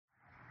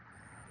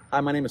Hi,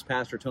 my name is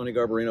Pastor Tony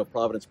Garbarino of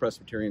Providence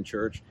Presbyterian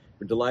Church.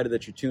 We're delighted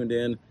that you tuned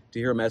in to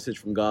hear a message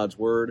from God's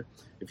Word.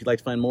 If you'd like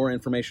to find more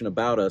information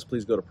about us,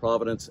 please go to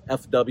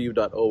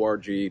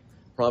providencefw.org,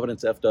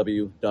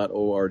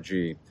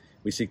 providencefw.org.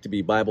 We seek to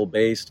be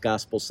Bible-based,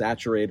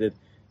 gospel-saturated,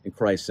 and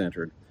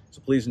Christ-centered.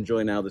 So please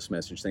enjoy now this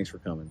message. Thanks for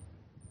coming.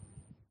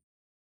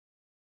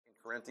 In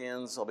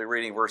Corinthians, I'll be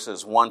reading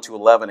verses 1 to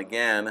 11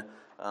 again,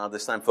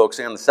 this time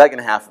focusing on the second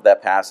half of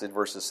that passage,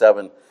 verses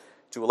 7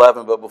 to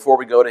 11. But before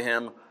we go to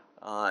him,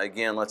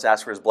 again, let's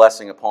ask for his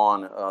blessing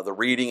upon the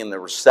reading and the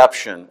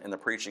reception and the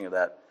preaching of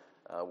that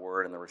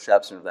word and the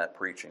reception of that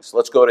preaching. So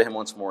let's go to him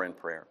once more in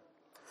prayer.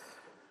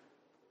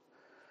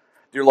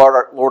 Dear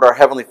Lord, our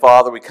Heavenly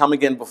Father, we come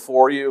again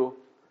before you.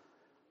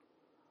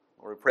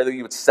 Lord, we pray that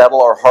you would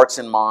settle our hearts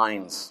and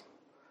minds.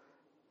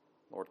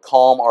 Lord,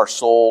 calm our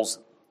souls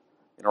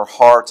and our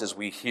hearts as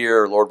we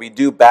hear. Lord, we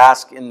do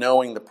bask in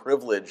knowing the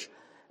privilege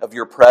of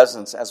your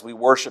presence as we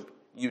worship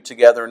you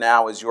together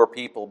now as your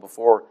people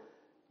before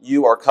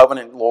you, our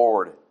covenant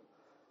Lord.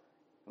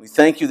 We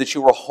thank you that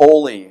you are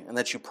holy and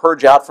that you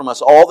purge out from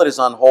us all that is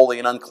unholy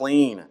and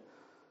unclean.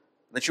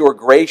 That you are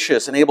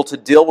gracious and able to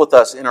deal with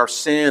us in our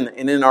sin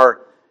and in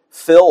our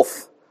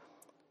filth.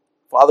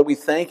 Father, we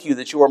thank you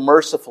that you are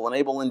merciful and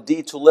able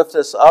indeed to lift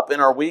us up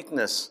in our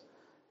weakness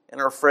and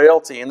our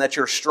frailty, and that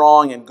you're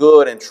strong and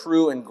good and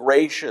true and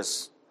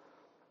gracious.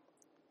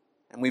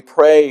 And we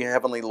pray,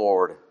 Heavenly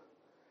Lord,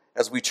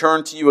 as we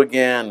turn to you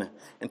again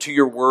and to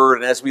your word,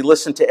 and as we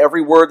listen to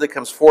every word that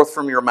comes forth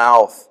from your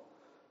mouth,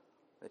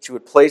 that you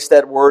would place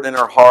that word in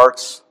our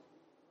hearts,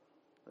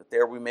 that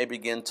there we may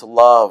begin to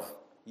love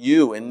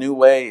you in new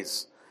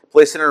ways.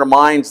 Place it in our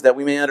minds that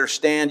we may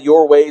understand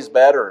your ways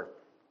better.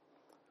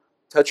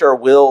 Touch our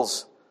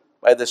wills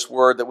by this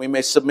word, that we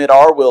may submit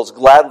our wills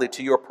gladly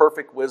to your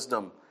perfect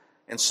wisdom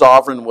and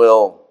sovereign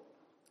will,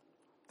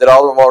 that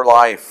all of our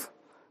life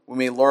we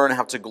may learn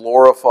how to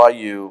glorify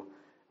you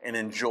and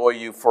enjoy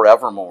you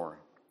forevermore.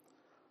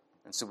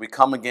 And so we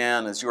come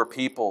again as your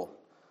people,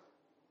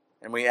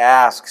 and we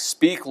ask,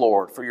 speak,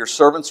 Lord, for your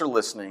servants are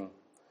listening.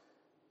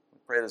 We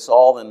pray this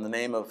all in the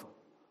name of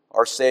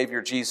our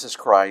Savior, Jesus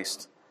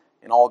Christ,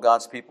 and all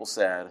God's people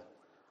said,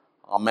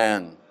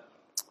 Amen.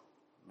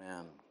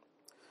 Amen.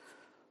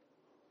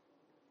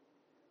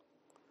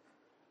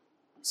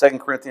 2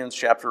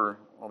 Corinthians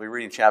I'll be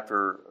reading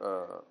chapter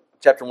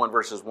 1,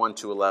 verses 1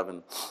 to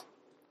 11.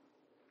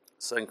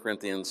 2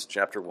 Corinthians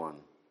chapter 1.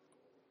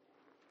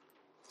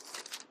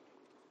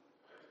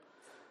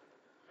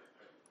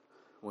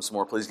 Once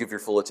more, please give your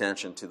full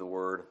attention to the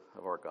word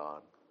of our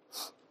God.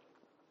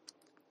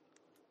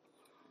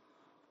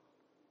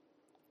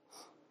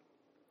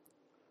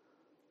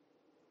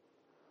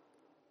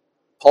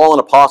 Paul, an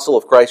apostle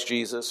of Christ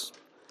Jesus,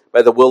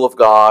 by the will of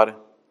God,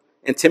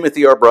 and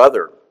Timothy, our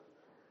brother,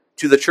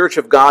 to the church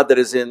of God that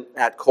is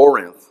at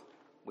Corinth,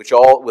 with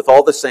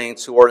all the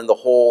saints who are in the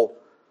whole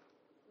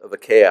of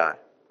Achaia.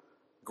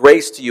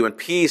 Grace to you and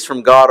peace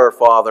from God our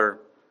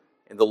Father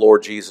and the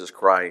Lord Jesus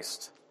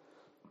Christ.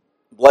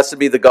 Blessed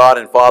be the God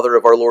and Father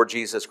of our Lord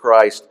Jesus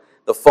Christ,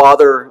 the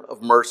Father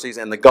of mercies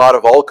and the God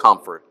of all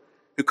comfort,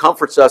 who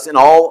comforts us in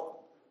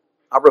all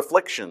our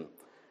affliction,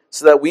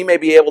 so that we may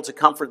be able to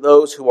comfort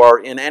those who are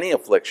in any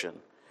affliction,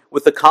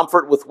 with the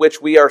comfort with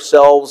which we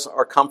ourselves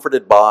are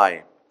comforted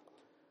by.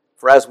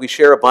 For as we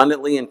share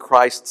abundantly in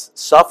Christ's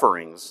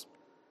sufferings,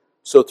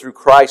 so through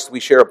Christ we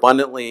share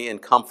abundantly in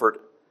comfort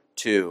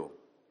too.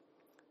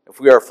 If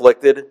we are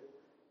afflicted,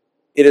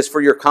 it is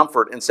for your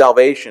comfort and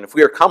salvation. If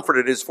we are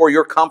comforted, it is for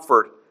your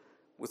comfort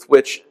with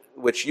which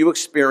you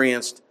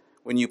experienced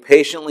when you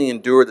patiently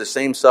endured the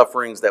same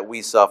sufferings that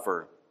we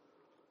suffer.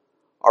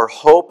 Our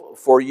hope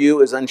for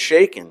you is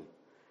unshaken,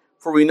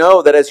 for we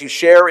know that as you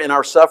share in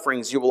our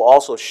sufferings, you will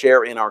also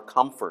share in our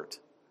comfort.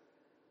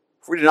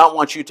 For we do not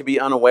want you to be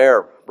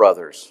unaware,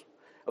 brothers,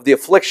 of the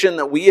affliction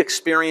that we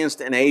experienced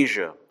in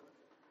Asia.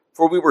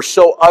 For we were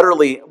so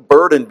utterly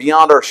burdened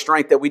beyond our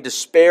strength that we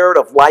despaired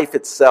of life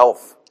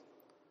itself.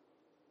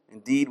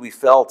 Indeed, we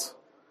felt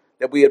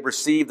that we had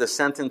received the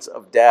sentence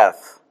of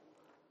death,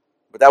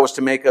 but that was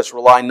to make us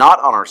rely not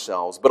on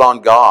ourselves, but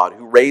on God,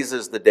 who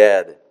raises the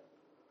dead.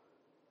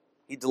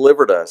 He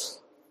delivered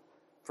us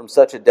from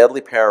such a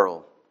deadly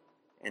peril,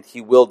 and He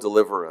will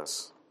deliver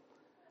us.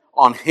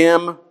 On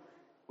Him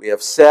we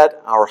have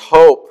set our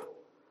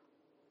hope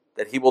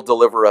that He will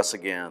deliver us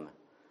again.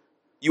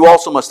 You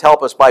also must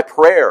help us by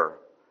prayer,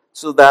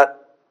 so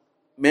that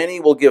many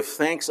will give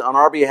thanks on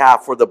our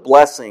behalf for the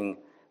blessing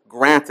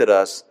granted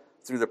us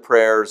through the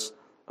prayers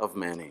of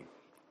many.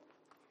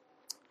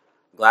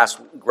 Grass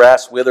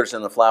withers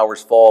and the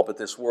flowers fall, but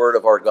this word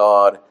of our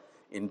God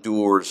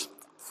endures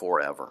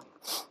forever.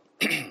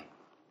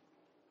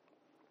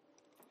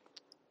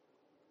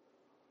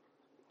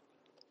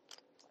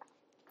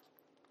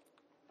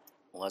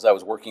 Well, as I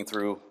was working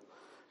through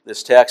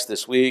this text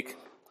this week,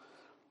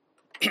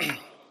 I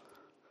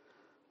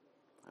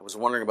was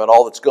wondering about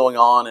all that's going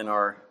on in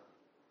our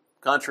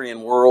country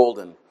and world,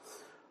 and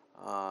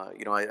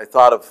I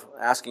thought of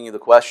asking you the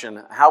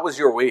question, how was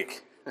your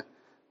week?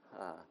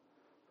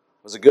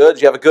 Was it good?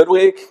 Did you have a good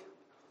week?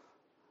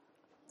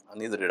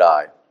 Neither did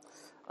I.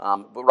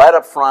 But right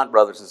up front,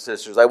 brothers and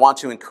sisters, I want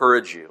to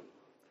encourage you.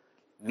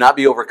 Do not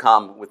be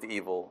overcome with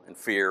evil and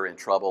fear and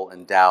trouble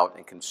and doubt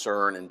and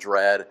concern and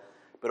dread,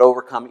 but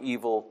overcome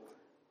evil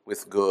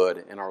with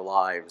good in our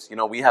lives. You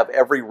know, we have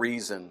every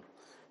reason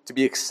to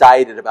be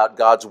excited about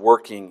God's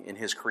working in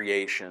His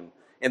creation,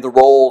 in the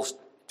roles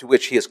to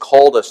which He has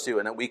called us to,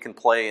 and that we can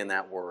play in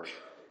that work.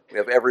 We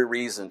have every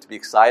reason to be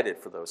excited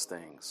for those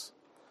things.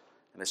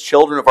 And as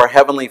children of our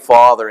Heavenly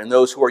Father and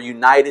those who are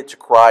united to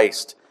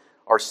Christ,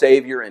 our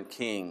Savior and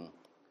King,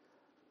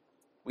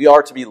 we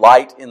are to be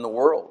light in the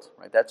world,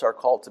 right? That's our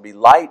call, to be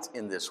light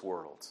in this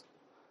world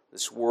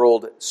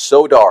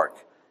so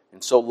dark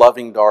and so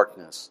loving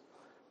darkness.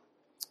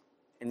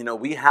 And you know,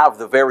 we have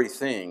the very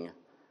thing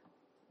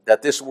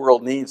that this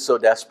world needs so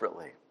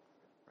desperately,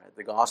 right?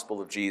 The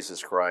gospel of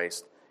Jesus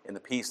Christ and the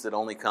peace that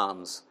only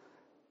comes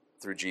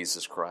through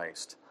Jesus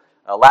Christ.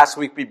 Last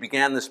week we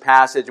began this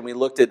passage and we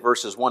looked at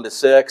verses 1 to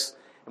 6,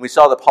 and we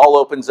saw that Paul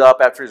opens up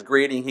after his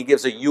greeting. He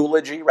gives a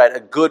eulogy, right? A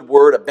good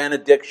word, a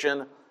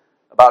benediction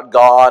about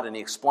God, and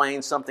he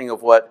explains something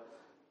of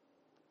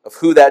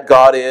who that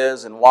God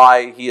is and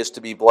why He is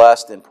to be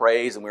blessed and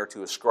praised, and we are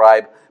to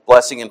ascribe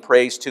blessing and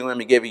praise to Him.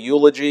 He gave a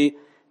eulogy,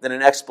 then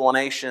an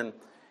explanation,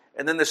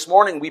 and then this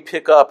morning we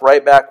pick up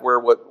right back where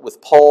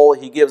with Paul,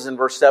 he gives in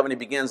verse 7, he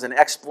begins an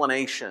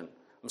exclamation,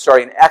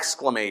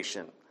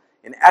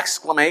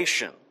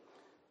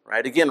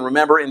 right? Again,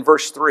 remember in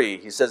verse 3,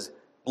 he says,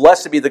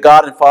 "Blessed be the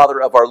God and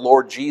Father of our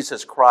Lord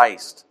Jesus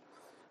Christ."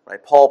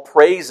 Right? Paul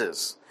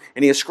praises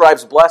and he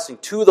ascribes blessing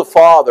to the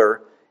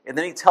Father, and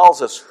then he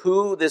tells us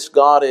who this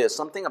God is,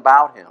 something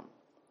about Him.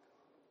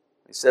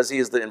 He says he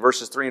is in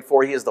verses 3 and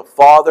 4, He is the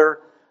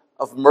Father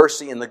of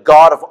mercy and the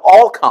God of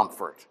all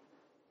comfort.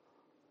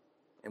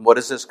 And what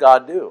does this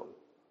God do?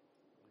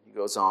 He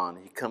goes on,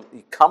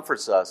 He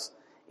comforts us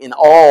in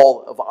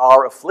all of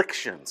our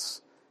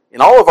afflictions.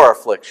 In all of our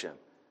affliction.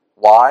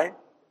 Why?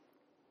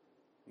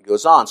 He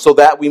goes on, so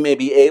that we may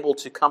be able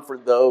to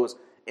comfort those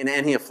in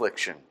any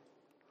affliction,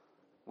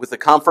 with the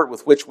comfort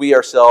with which we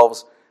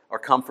ourselves are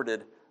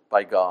comforted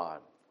by God.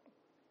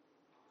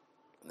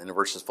 And then in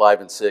verses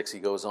 5 and 6, he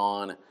goes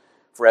on,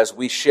 for as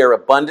we share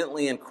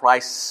abundantly in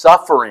Christ's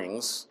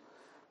sufferings,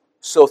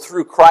 so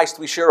through Christ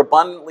we share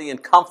abundantly in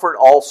comfort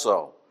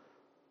also.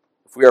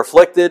 If we are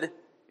afflicted,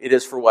 it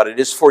is for what? It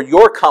is for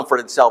your comfort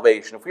and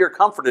salvation. If we are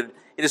comforted,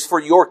 it is for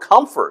your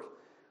comfort,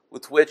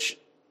 with which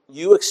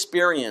you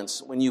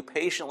experience when you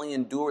patiently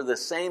endure the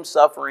same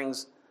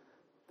sufferings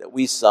that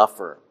we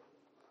suffer.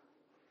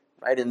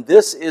 Right? And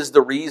this is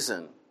the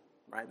reason,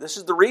 right? This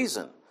is the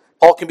reason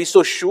Paul can be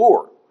so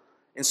sure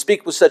and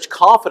speak with such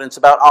confidence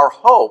about our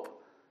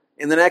hope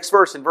in the next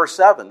verse, in verse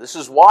 7. This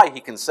is why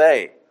he can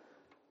say,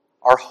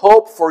 our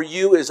hope for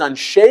you is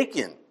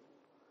unshaken.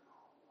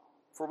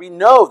 For we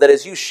know that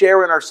as you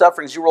share in our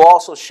sufferings, you will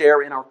also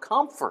share in our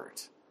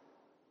comfort.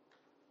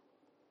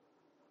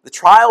 The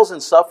trials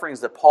and sufferings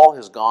that Paul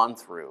has gone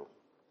through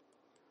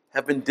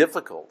have been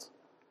difficult.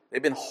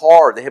 They've been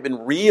hard. They have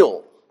been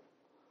real.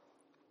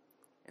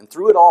 And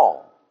through it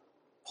all,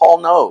 Paul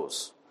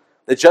knows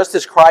that just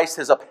as Christ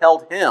has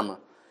upheld him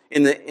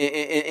in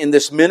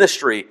this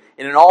ministry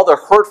and in all the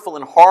hurtful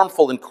and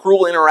harmful and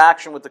cruel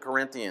interaction with the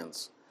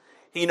Corinthians,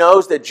 he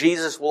knows that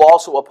Jesus will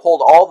also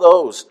uphold all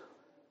those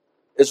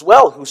as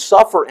well who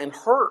suffer and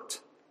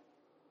hurt.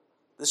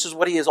 This is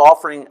what he is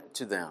offering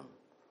to them.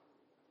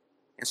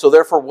 And so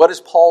therefore, what is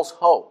Paul's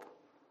hope?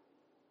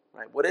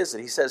 Right? What is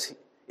it? He says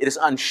it is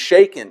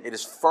unshaken, it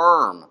is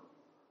firm.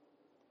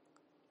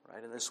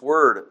 Right? And this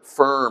word,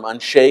 firm,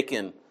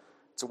 unshaken,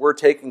 it's a word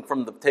taken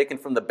from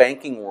the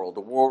banking world,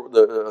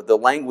 the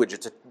language.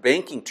 It's a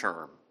banking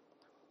term.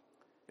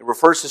 It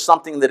refers to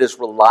something that is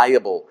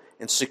reliable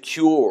and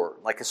secure,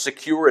 like a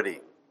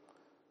security.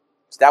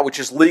 It's that which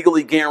is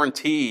legally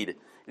guaranteed. It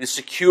is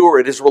secure.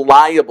 It is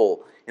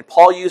reliable. And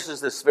Paul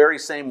uses this very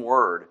same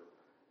word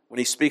when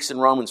he speaks in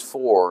Romans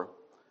 4.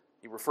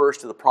 He refers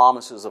to the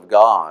promises of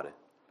God.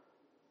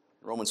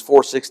 In Romans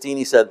 4:16,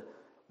 he said,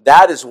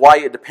 that is why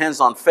it depends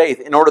on faith,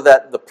 in order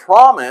that the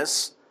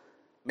promise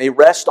may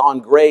rest on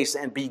grace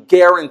and be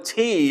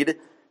guaranteed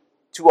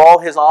to all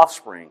his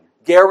offspring.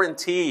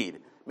 Guaranteed.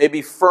 May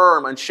be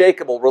firm,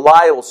 unshakable,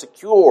 reliable,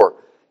 secure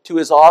to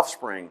his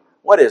offspring.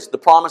 What is? The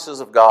promises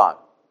of God.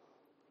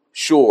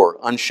 Sure,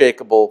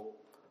 unshakable,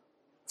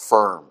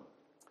 firm.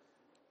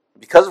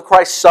 Because of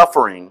Christ's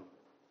suffering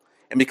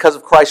and because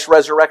of Christ's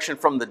resurrection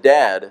from the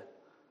dead,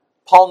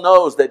 Paul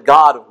knows that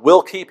God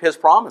will keep his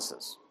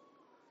promises.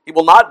 He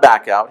will not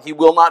back out. He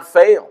will not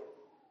fail.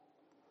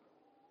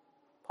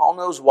 Paul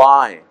knows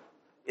why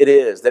it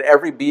is that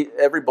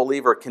every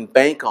believer can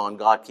bank on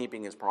God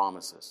keeping his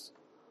promises.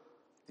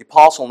 The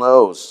apostle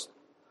knows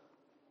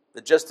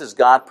that just as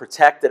God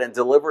protected and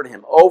delivered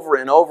him over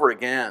and over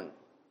again,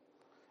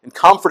 and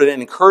comforted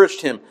and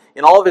encouraged him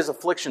in all of his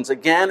afflictions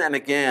again and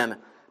again,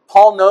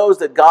 Paul knows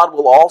that God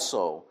will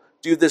also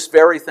do this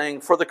very thing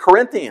for the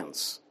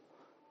Corinthians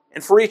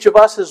and for each of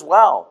us as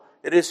well.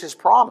 It is his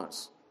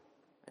promise,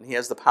 and he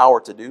has the power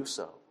to do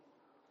so.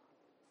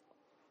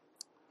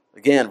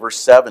 Again, verse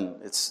 7,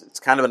 it's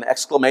kind of an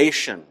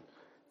exclamation,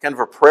 kind of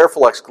a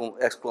prayerful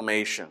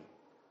exclamation.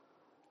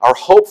 Our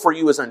hope for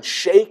you is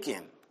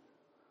unshaken.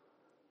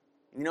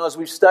 You know, as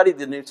we've studied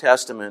the New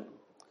Testament,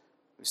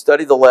 we've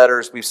studied the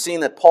letters, we've seen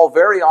that Paul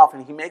very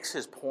often, he makes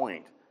his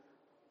point,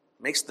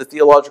 makes the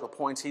theological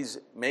points he's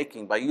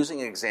making by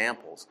using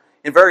examples.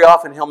 And very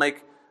often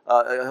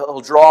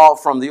he'll draw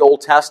from the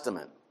Old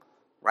Testament,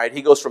 right?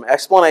 He goes from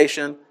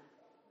explanation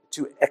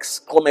to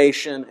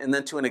exclamation and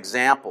then to an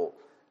example,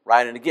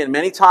 right? And again,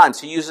 many times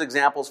he uses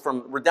examples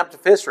from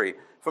redemptive history,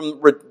 from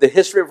the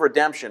history of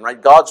redemption,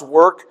 right? God's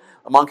work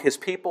among his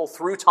people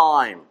through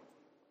time.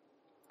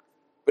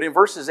 But in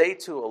verses 8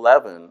 to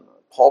 11,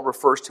 Paul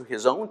refers to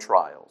his own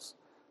trials,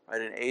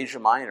 right, in Asia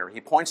Minor. He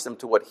points them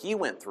to what he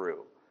went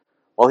through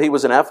while he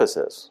was in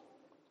Ephesus.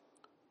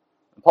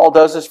 And Paul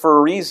does this for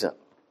a reason.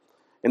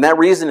 And that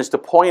reason is to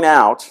point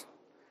out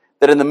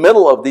that in the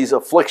middle of these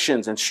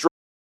afflictions and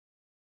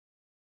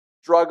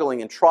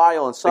struggling and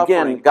trial and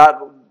suffering, again,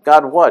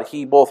 God what?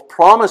 He both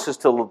promises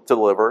to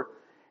deliver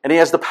and he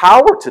has the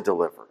power to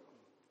deliver.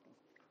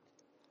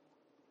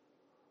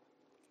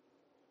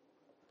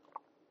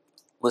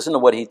 Listen to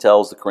what he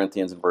tells the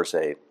Corinthians in verse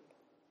 8.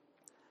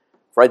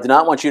 For I do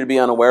not want you to be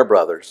unaware,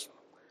 brothers,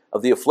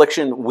 of the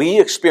affliction we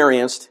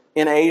experienced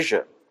in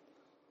Asia.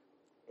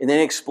 And then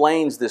he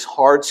explains this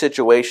hard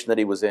situation that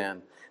he was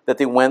in, that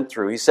they went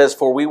through. He says,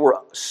 for we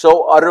were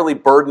so utterly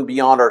burdened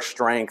beyond our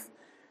strength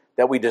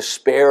that we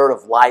despaired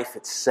of life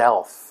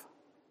itself.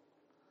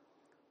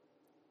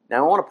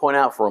 Now I want to point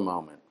out for a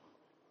moment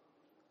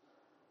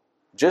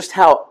just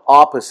how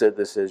opposite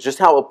this is, just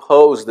how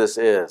opposed this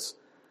is.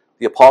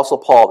 The Apostle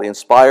Paul, the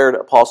inspired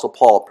Apostle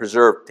Paul,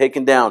 preserved,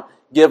 taken down,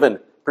 given,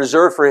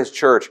 preserved for his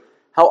church.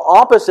 How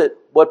opposite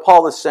what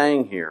Paul is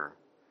saying here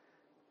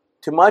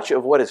to much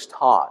of what is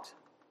taught.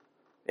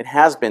 It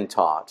has been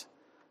taught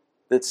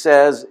that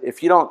says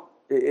if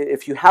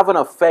you have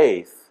enough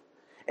faith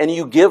and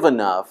you give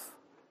enough,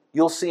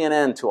 you'll see an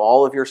end to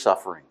all of your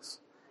sufferings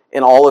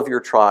and all of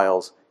your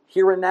trials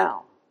here and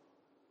now.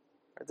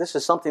 This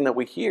is something that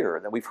we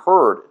hear, that we've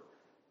heard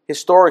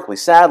historically,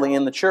 sadly,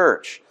 in the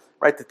church.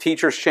 Right? The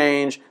teachers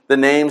change, the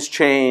names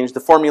change, the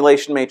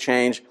formulation may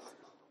change,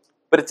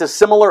 but it's a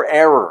similar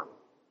error.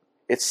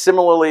 It's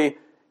similarly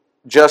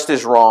just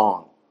as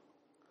wrong.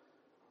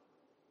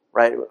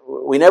 Right?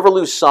 We never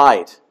lose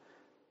sight.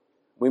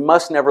 We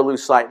must never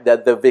lose sight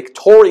that the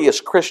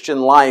victorious Christian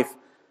life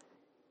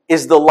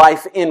is the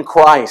life in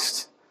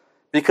Christ,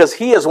 because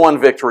He has won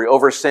victory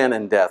over sin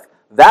and death.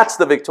 That's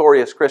the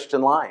victorious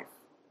Christian life.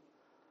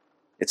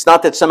 It's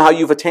not that somehow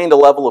you've attained a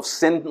level of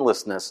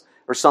sinlessness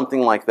or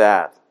something like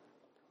that.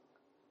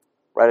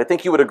 Right? I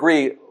think you would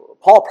agree,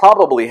 Paul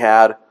probably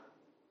had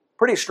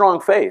pretty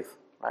strong faith,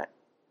 right?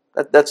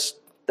 That's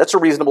a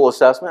reasonable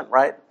assessment,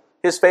 right?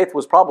 His faith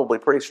was probably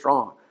pretty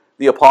strong.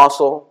 The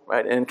apostle,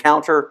 right? An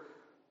encounter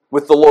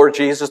with the Lord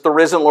Jesus, the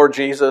risen Lord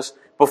Jesus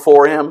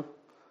before him,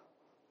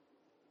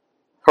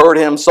 heard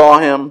him, saw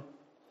him,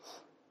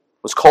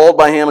 was called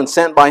by him and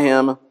sent by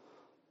him.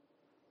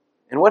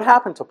 And what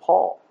happened to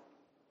Paul?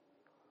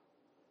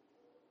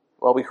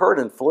 Well, we heard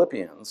in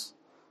Philippians,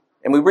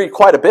 and we read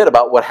quite a bit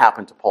about what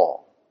happened to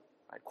Paul.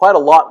 Right? Quite a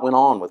lot went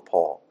on with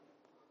Paul.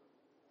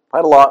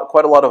 Quite a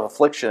lot of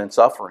affliction and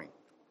suffering.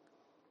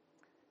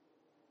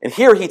 And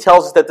here he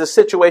tells us that this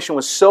situation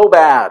was so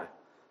bad,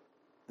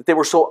 that they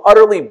were so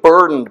utterly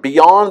burdened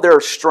beyond their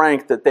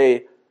strength that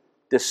they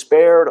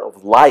despaired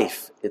of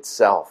life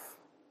itself.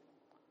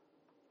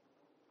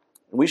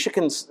 And we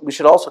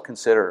should also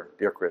consider,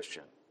 dear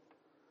Christian,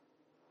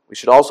 we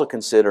should also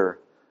consider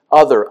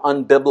other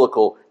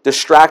unbiblical,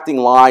 distracting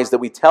lies that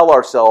we tell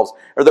ourselves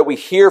or that we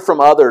hear from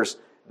others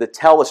that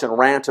tell us and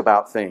rant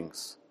about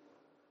things.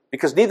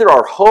 Because neither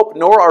our hope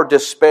nor our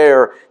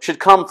despair should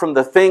come from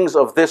the things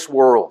of this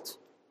world.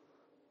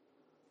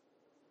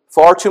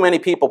 Far too many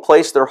people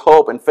place their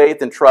hope and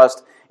faith and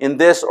trust in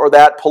this or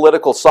that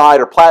political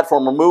side or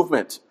platform or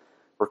movement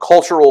or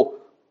cultural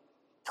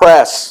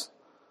press.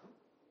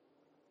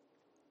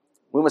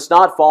 We must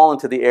not fall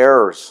into the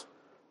errors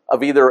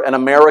of either an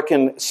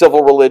American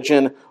civil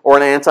religion or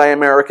an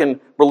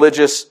anti-American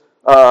religious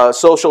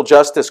social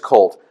justice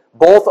cult.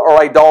 Both are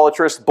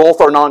idolatrous,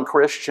 both are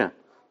non-Christian.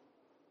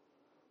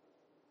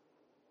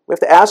 We have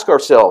to ask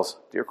ourselves,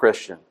 dear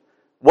Christian,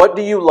 what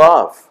do you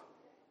love?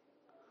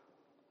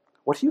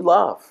 What do you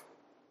love?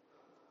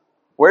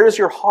 Where is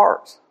your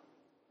heart?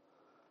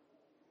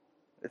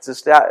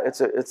 It's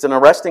an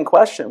arresting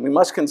question we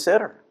must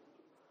consider.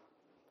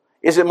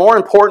 Is it more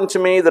important to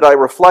me that I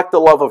reflect the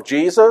love of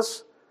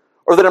Jesus,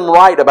 or that I'm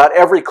right about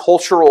every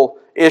cultural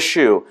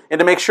issue, and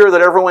to make sure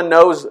that everyone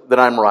knows that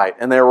I'm right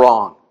and they're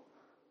wrong?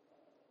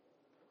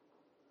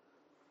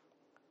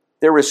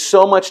 There is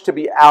so much to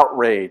be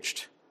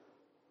outraged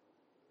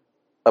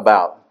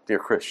about, dear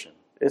Christian.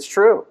 It's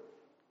true.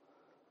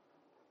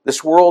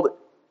 This world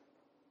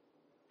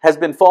has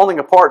been falling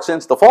apart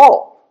since the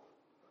fall.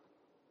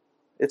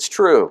 It's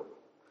true.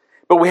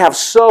 But we have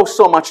so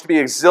much to be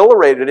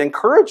exhilarated and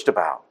encouraged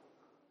about.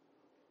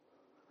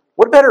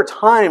 What better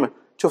time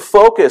to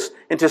focus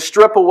and to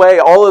strip away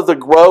all of the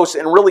gross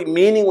and really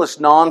meaningless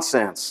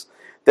nonsense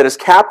that has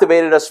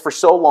captivated us for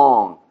so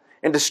long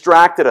and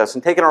distracted us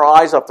and taken our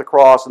eyes off the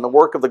cross and the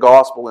work of the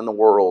gospel in the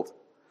world.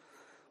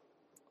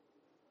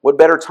 What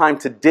better time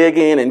to dig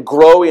in and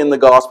grow in the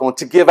gospel and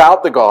to give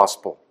out the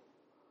gospel?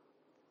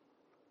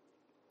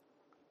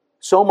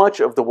 So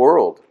much of the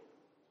world,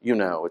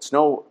 it's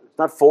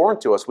not foreign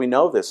to us. We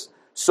know this.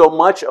 So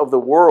much of the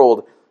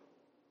world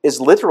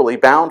is literally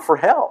bound for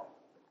hell.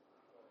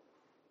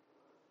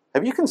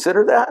 Have you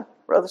considered that,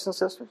 brothers and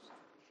sisters?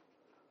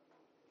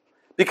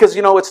 Because,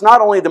 it's not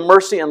only the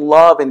mercy and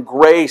love and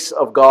grace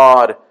of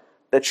God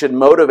that should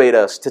motivate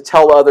us to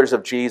tell others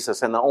of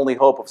Jesus and the only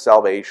hope of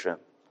salvation,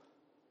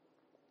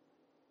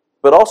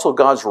 but also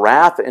God's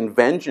wrath and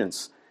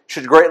vengeance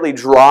should greatly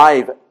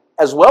drive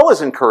as well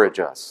as encourage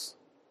us.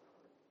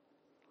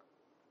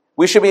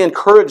 We should be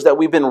encouraged that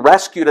we've been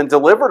rescued and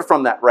delivered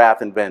from that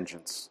wrath and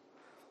vengeance.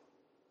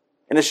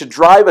 And it should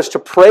drive us to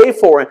pray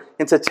for it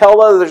and to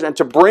tell others and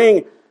to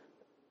bring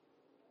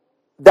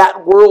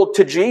that world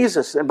to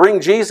Jesus and bring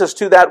Jesus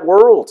to that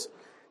world,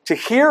 to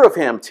hear of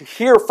Him, to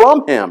hear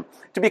from Him,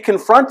 to be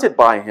confronted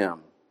by Him.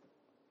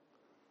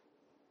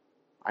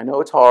 I know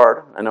it's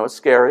hard. I know it's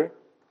scary.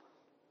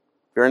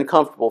 Very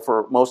uncomfortable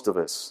for most of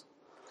us.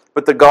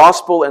 But the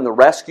gospel and the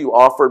rescue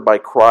offered by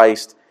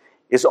Christ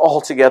is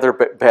altogether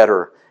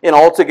better and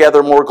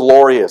altogether more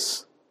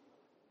glorious.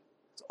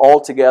 It's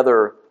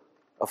altogether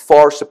a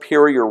far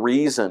superior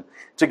reason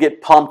to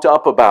get pumped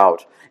up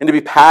about and to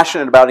be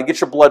passionate about and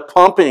get your blood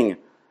pumping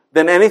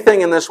than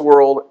anything in this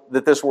world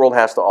that this world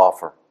has to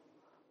offer.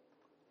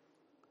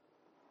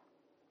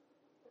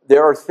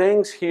 There are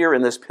things here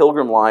in this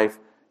pilgrim life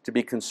to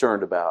be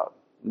concerned about,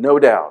 no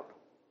doubt.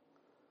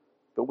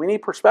 But we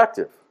need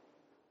perspective.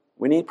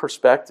 We need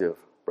perspective,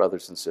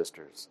 brothers and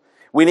sisters.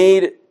 We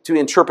need to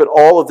interpret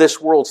all of this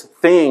world's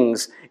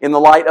things in the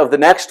light of the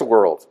next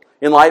world,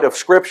 in light of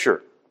Scripture,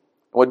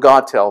 and what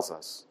God tells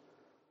us.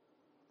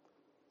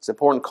 It's an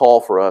important call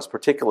for us,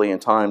 particularly in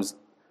times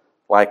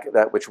like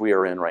that which we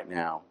are in right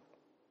now.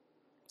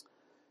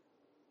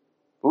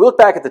 We look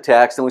back at the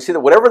text and we see that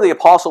whatever the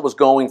apostle was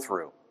going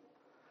through,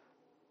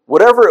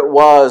 whatever it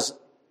was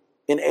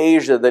in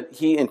Asia that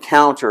he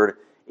encountered,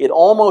 it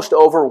almost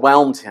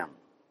overwhelmed him.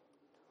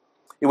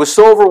 It was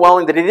so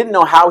overwhelming that he didn't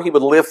know how he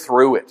would live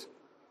through it.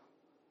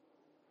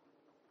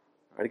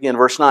 Right, again,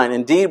 verse 9,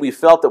 indeed we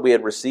felt that we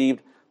had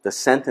received the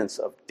sentence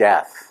of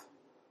death.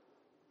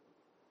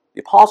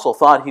 The apostle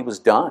thought he was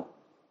done.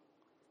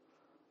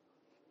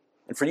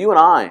 And for you and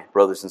I,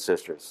 brothers and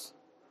sisters,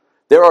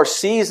 there are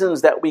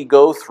seasons that we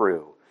go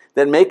through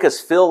that make us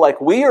feel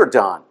like we are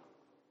done.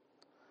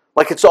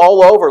 Like it's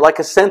all over, like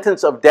a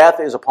sentence of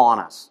death is upon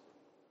us.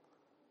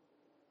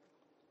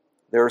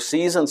 There are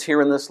seasons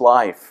here in this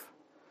life.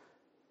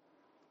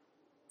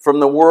 From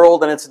the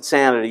world and its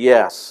insanity,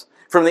 yes.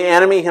 From the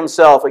enemy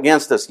himself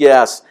against us,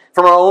 yes.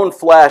 From our own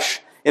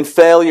flesh and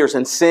failures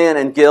and sin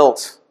and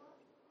guilt.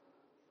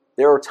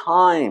 There are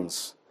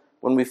times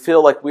when we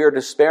feel like we are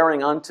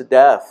despairing unto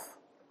death.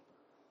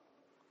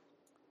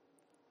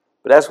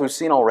 But as we've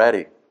seen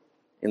already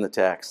in the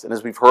text, and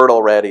as we've heard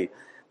already,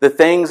 the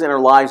things in our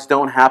lives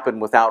don't happen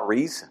without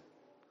reason.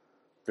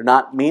 They're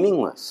not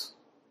meaningless.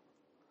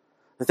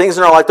 The things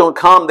in our life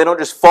they don't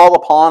just fall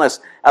upon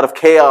us out of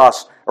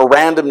chaos or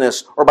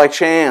randomness or by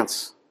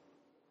chance.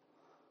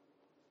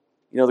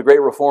 The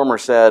great reformer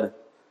said,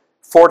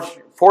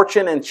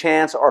 fortune and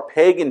chance are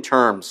pagan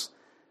terms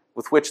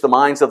with which the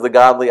minds of the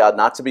godly ought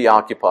not to be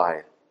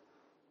occupied.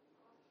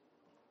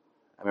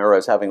 I remember I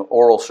was having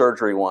oral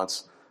surgery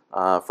once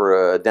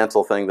for a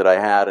dental thing that I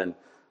had, and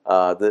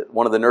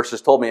one of the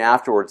nurses told me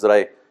afterwards that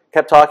I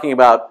kept talking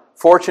about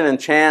fortune and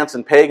chance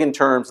and pagan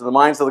terms in the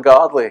minds of the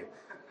godly. I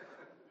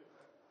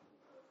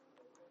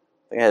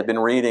think I had been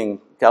reading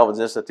Calvin's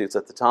Institutes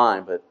at the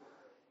time, but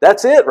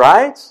that's it,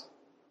 right?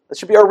 That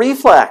should be our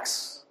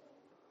reflex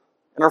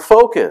and our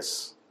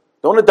focus.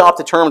 Don't adopt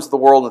the terms of the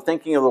world and the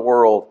thinking of the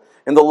world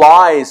and the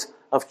lies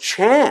of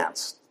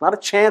chance. It's not a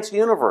chance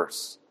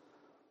universe.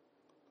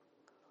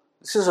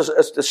 This is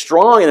a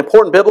strong and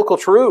important biblical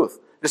truth.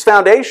 It's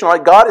foundational.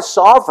 Right? God is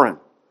sovereign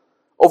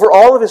over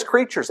all of His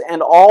creatures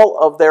and all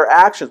of their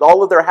actions,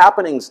 all of their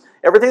happenings,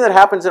 everything that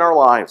happens in our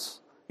lives.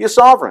 He is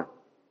sovereign.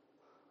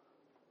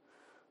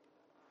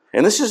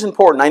 And this is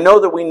important. I know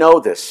that we know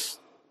this.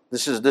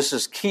 This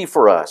is key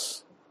for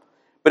us.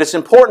 But it's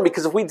important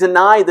because if we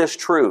deny this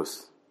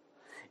truth,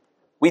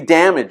 we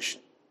damage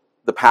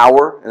the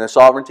power and the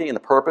sovereignty and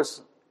the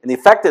purpose and the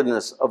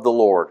effectiveness of the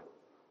Lord,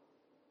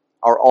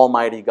 our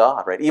Almighty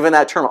God, right? Even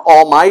that term,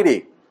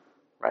 Almighty,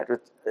 right?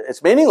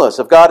 It's meaningless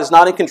if God is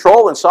not in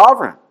control and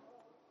sovereign.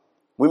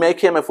 We make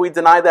Him, if we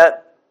deny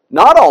that,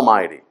 not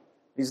Almighty.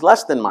 He's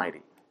less than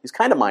mighty. He's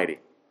kind of mighty.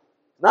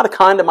 He's not a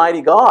kind of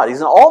mighty God.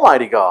 He's an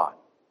Almighty God.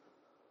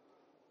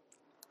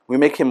 We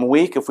make Him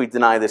weak if we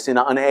deny this,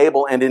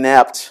 unable and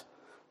inept.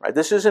 Right?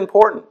 This is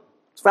important.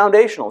 It's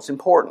foundational. It's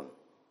important.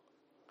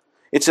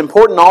 It's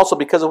important also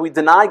because if we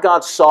deny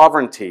God's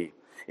sovereignty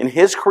in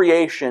His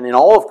creation, in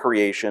all of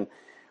creation,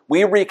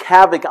 we wreak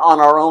havoc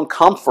on our own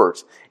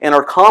comfort and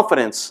our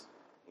confidence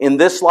in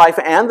this life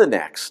and the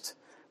next.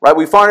 Right?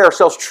 We find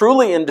ourselves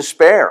truly in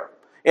despair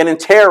and in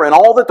terror and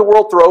all that the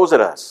world throws at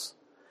us,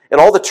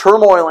 and all the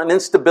turmoil and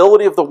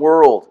instability of the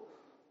world,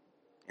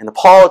 and the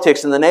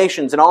politics and the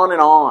nations, and on and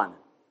on.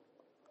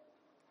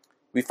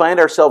 We find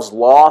ourselves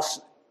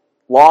lost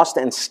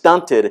and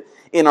stunted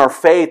in our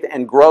faith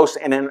and growth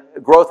and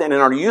in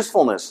our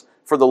usefulness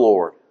for the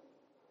Lord.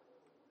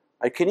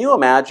 Can you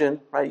imagine?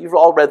 Right? You've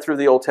all read through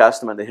the Old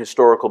Testament, the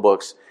historical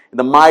books,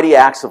 the mighty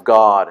acts of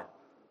God. And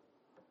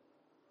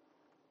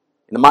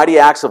the mighty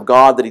acts of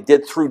God that He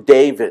did through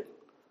David,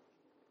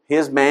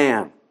 His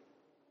man.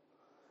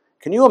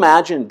 Can you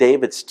imagine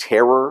David's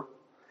terror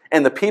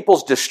and the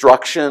people's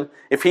destruction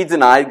if he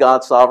denied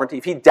God's sovereignty,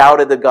 if he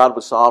doubted that God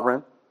was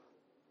sovereign?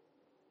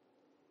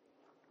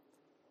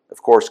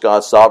 Of course,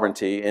 God's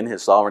sovereignty, in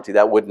His sovereignty,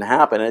 that wouldn't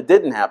happen, and it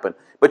didn't happen.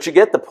 But you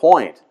get the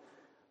point.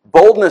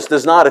 Boldness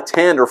does not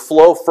attend or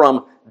flow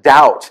from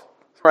doubt,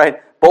 right?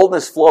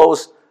 Boldness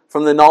flows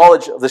from the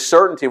knowledge of the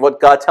certainty of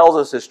what God tells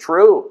us is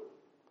true.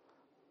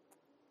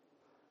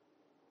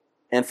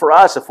 And for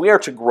us, if we are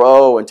to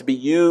grow and to be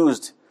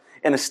used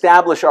and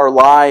establish our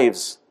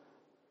lives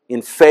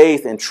in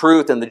faith and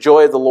truth and the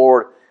joy of the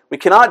Lord, we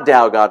cannot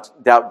doubt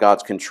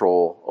God's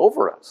control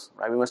over us,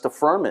 right? We must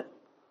affirm it.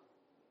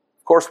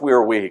 Of course we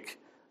are weak.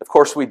 Of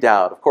course we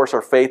doubt. Of course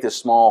our faith is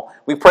small.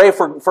 We pray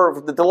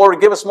for the Lord to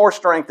give us more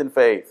strength and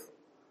faith.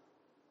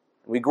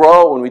 We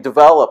grow and we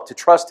develop to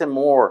trust Him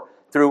more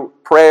through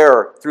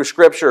prayer, through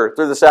Scripture,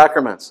 through the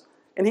sacraments.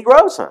 And He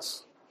grows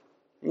us.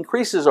 He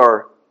increases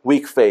our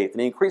weak faith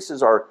and He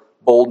increases our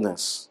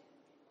boldness.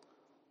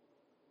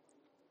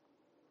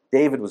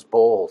 David was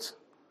bold.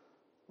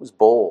 He was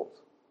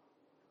bold.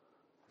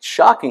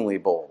 Shockingly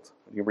bold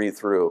when you read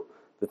through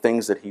the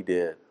things that he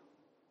did.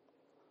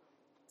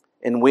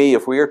 And we,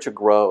 if we are to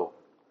grow,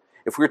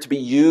 if we are to be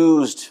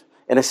used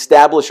and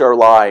establish our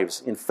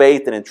lives in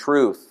faith and in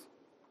truth,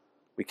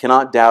 we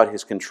cannot doubt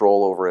His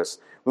control over us.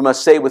 We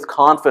must say with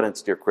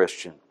confidence, dear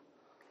Christian,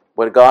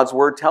 what God's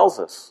Word tells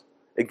us.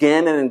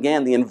 Again and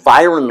again, the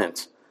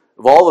environment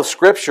of all of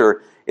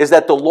Scripture is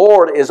that the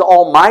Lord is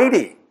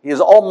almighty. He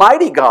is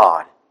Almighty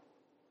God.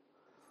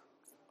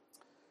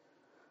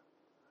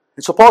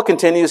 And so Paul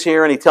continues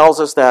here and he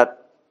tells us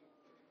that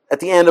at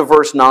the end of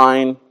verse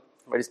 9,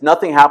 right,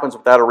 nothing happens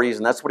without a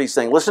reason. That's what he's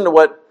saying. Listen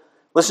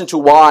to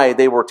why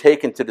they were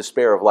taken to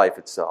despair of life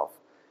itself.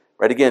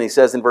 Right, again, he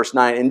says in verse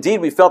 9,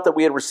 indeed we felt that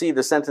we had received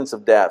the sentence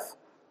of death.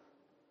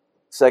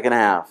 Second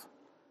half.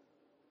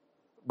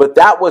 But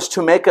that was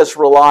to make us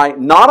rely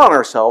not on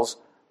ourselves,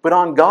 but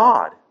on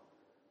God.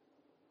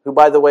 Who,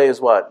 by the way,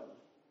 is what?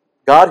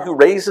 God who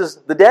raises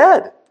the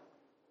dead.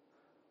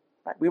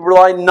 Right? We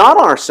rely not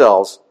on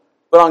ourselves,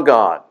 but on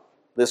God.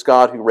 This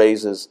God who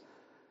raises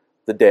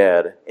the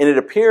dead. And it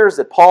appears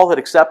that Paul had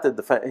accepted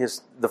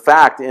the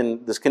fact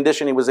in this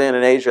condition he was in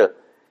Asia.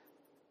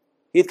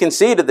 He had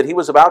conceded that he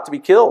was about to be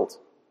killed.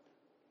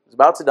 He was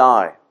about to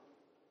die.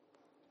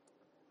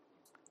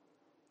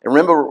 And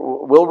remember,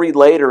 we'll read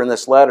later in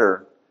this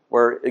letter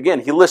where, again,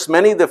 he lists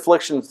many of the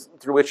afflictions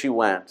through which he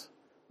went,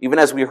 even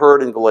as we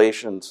heard in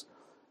Galatians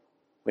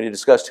when he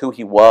discussed who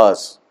he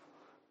was.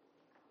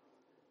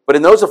 But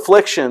in those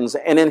afflictions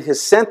and in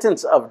his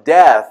sentence of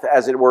death,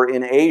 as it were,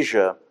 in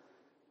Asia,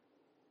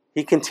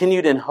 he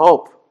continued in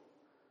hope.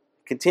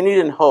 Continued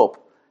in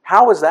hope.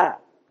 How was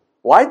that?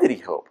 Why did he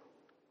hope?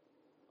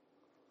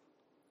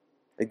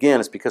 Again,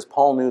 it's because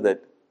Paul knew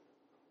that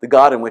the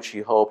God in which he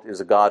hoped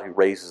is a God who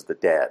raises the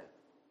dead.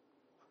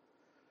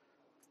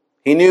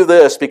 He knew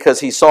this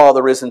because he saw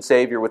the risen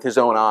Savior with his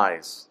own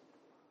eyes.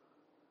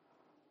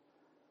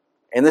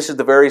 And this is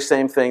the very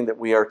same thing that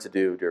we are to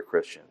do, dear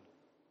Christian.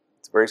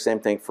 It's the very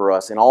same thing for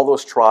us. In all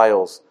those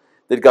trials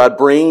that God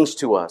brings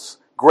to us,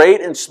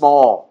 great and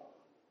small,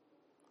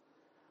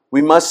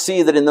 we must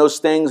see that in those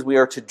things we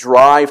are to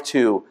drive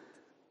to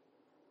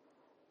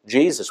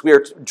Jesus. We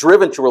are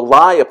driven to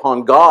rely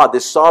upon God,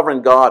 this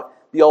sovereign God,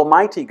 the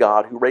Almighty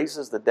God who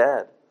raises the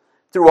dead.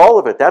 Through all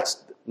of it,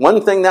 that's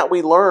one thing that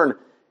we learn,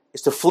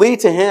 is to flee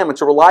to Him and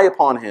to rely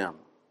upon Him.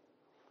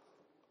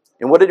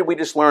 And what did we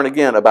just learn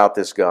again about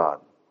this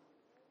God?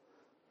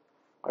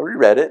 I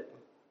reread it.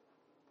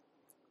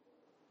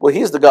 Well,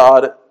 He's the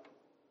God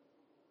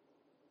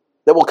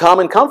that will come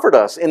and comfort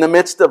us in the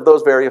midst of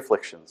those very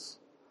afflictions.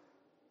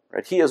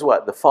 Right? He is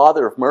what? The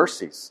Father of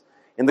mercies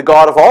and the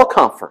God of all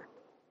comfort.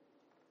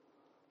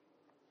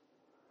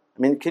 I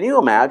mean, can you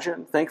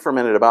imagine? Think for a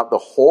minute about the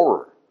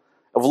horror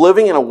of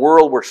living in a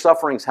world where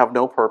sufferings have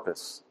no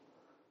purpose.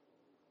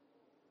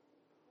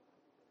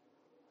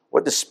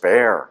 What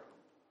despair.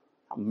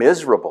 How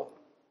miserable.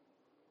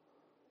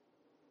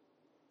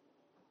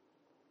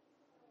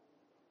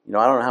 You know,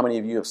 I don't know how many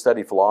of you have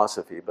studied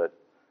philosophy, but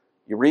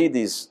you read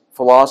these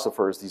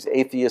philosophers, these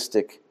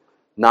atheistic,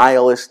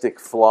 nihilistic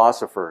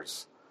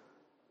philosophers,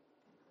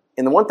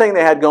 and the one thing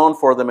they had going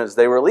for them is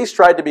they were at least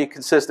tried to be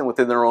consistent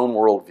within their own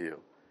worldview.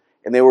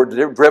 And they were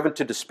driven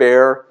to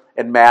despair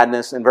and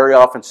madness and very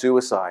often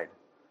suicide.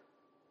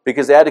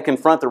 Because they had to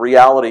confront the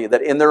reality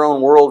that in their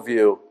own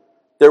worldview,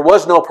 there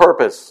was no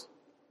purpose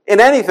in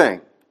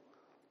anything.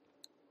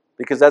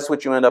 Because that's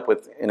what you end up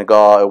with in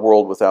a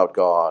world without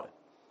God.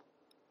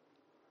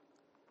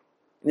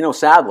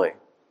 Sadly,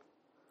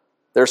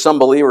 there are some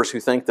believers who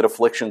think that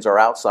afflictions are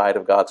outside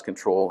of God's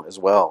control as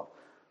well.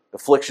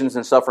 Afflictions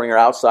and suffering are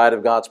outside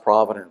of God's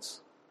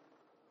providence.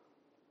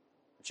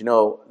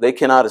 But they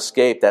cannot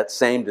escape that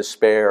same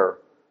despair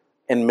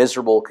and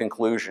miserable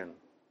conclusion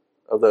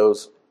of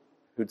those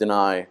who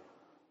deny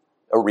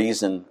a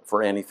reason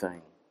for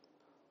anything.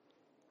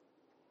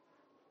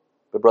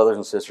 But brothers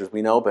and sisters,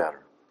 we know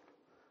better.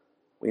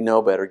 We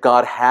know better.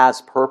 God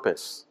has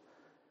purpose.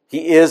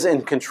 He is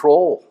in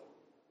control.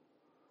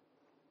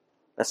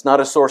 That's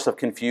not a source of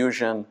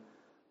confusion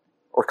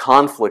or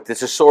conflict.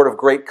 It's a sort of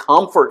great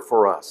comfort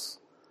for us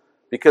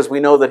because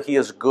we know that He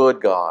is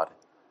good God.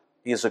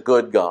 He is a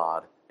good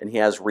God, and He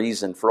has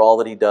reason for all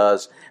that He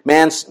does.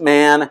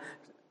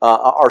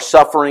 Our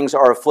sufferings,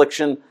 our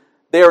affliction,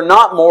 they are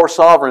not more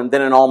sovereign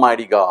than an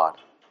almighty God.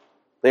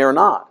 They are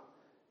not.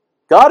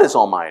 God is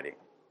almighty,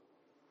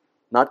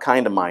 not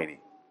kind of mighty.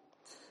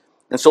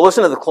 And so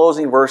listen to the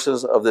closing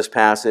verses of this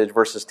passage,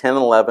 verses 10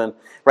 and 11.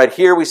 Right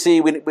here we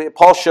see,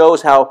 Paul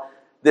shows how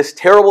this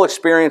terrible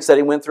experience that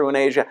he went through in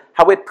Asia,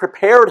 how it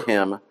prepared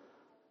him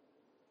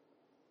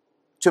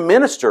to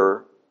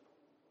minister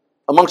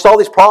amongst all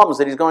these problems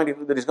that he's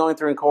going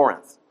through in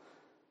Corinth.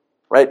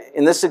 Right?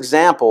 In this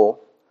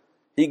example,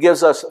 he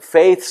gives us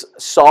faith's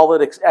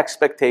solid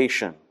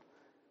expectation.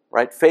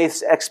 Right?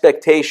 Faith's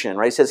expectation.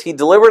 Right? He says, He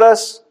delivered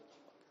us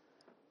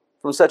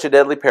from such a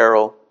deadly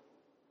peril,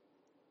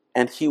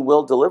 and He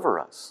will deliver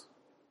us.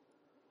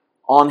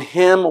 On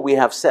Him we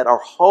have set our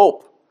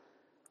hope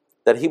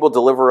that He will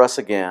deliver us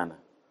again.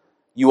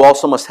 You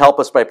also must help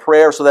us by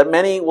prayer so that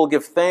many will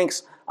give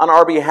thanks on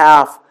our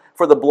behalf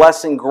for the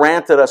blessing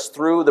granted us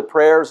through the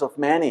prayers of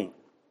many.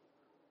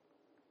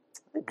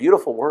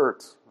 Beautiful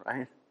words,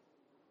 right?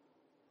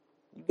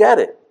 You get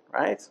it,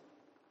 right?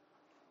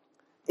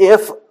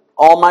 If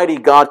Almighty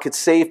God could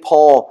save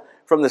Paul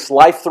from this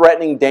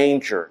life-threatening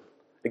danger,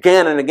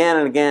 again and again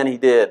and again He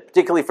did,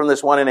 particularly from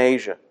this one in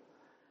Asia,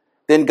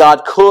 then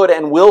God could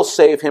and will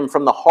save him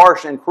from the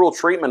harsh and cruel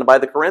treatment by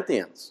the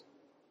Corinthians.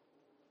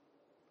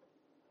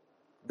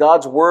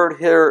 God's word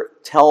here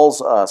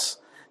tells us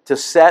to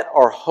set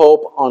our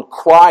hope on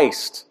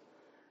Christ,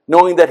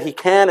 knowing that He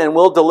can and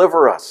will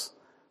deliver us,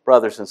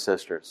 brothers and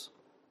sisters.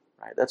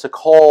 Right? That's a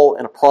call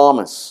and a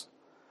promise.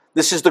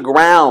 This is the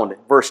ground,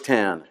 verse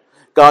 10,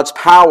 God's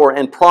power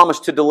and promise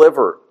to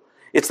deliver.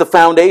 It's the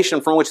foundation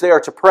from which they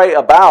are to pray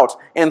about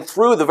and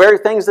through the very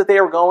things that they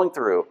are going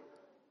through.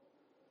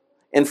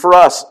 And for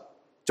us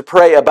to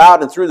pray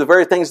about and through the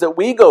very things that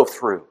we go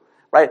through.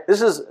 Right?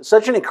 This is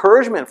such an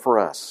encouragement for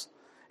us.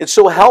 It's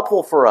so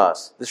helpful for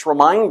us, this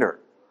reminder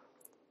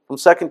from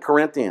 2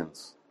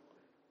 Corinthians.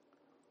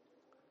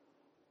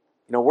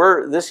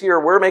 This year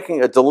we're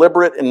making a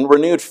deliberate and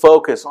renewed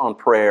focus on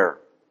prayer.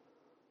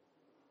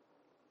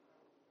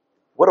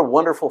 What a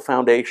wonderful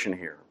foundation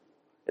here.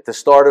 At the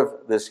start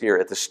of this year,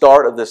 at the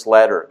start of this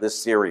letter, this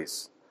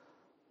series.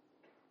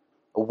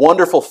 A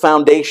wonderful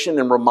foundation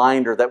and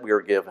reminder that we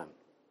are given.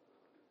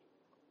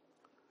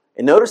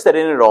 And notice that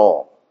in it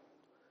all,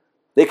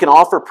 they can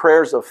offer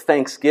prayers of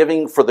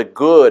thanksgiving for the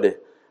good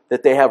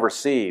that they have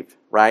received,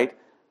 right?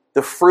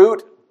 The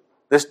fruit,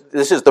 this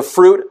is the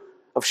fruit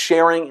of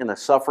sharing in the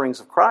sufferings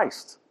of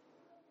Christ.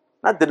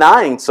 Not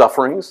denying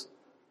sufferings,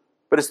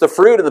 but it's the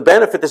fruit and the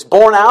benefit that's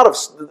born out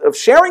of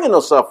sharing in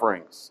those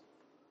sufferings.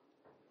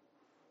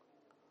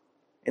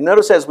 And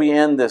notice as we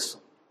end this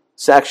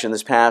section,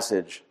 this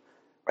passage,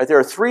 right, there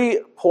are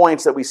 3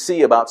 points that we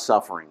see about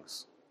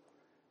sufferings.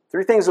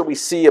 3 things that we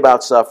see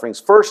about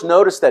sufferings. First,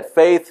 notice that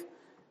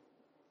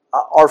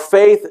our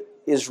faith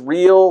is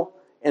real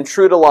and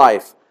true to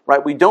life.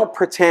 Right? We don't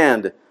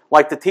pretend,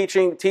 like the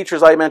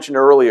teachers I mentioned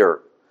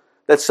earlier,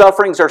 that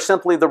sufferings are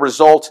simply the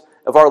result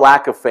of our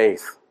lack of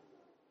faith.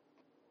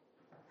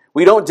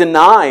 We don't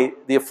deny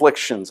the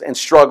afflictions and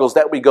struggles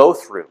that we go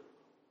through.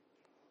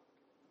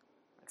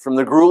 From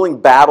the grueling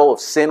battle of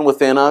sin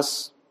within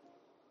us,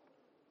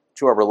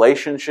 to our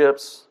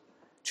relationships,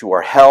 to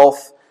our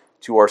health,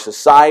 to our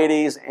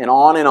societies, and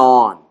on and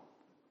on.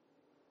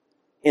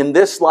 In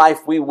this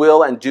life, we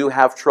will and do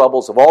have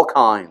troubles of all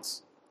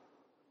kinds.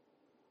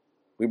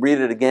 We read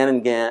it again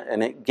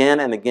and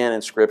again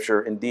in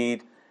Scripture.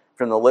 Indeed,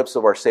 from the lips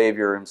of our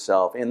Savior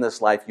Himself, in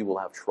this life you will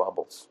have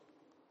troubles.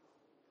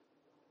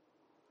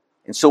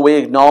 And so we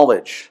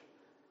acknowledge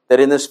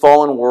that in this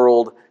fallen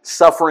world,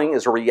 suffering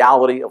is a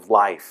reality of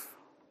life.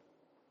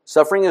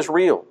 Suffering is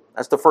real.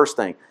 That's the first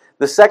thing.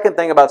 The second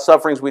thing about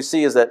sufferings we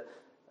see is that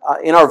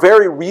in our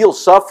very real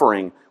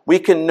suffering, we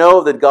can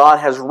know that God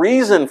has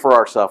reason for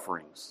our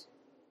sufferings.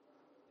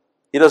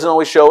 He doesn't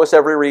always show us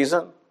every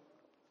reason,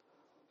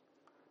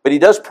 but He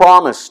does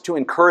promise to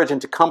encourage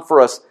and to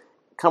comfort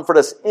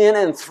us in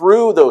and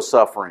through those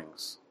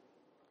sufferings.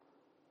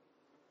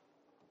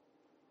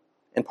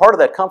 And part of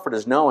that comfort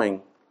is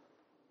knowing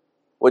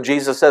what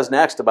Jesus says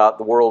next about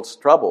the world's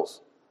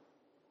troubles.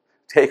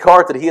 Take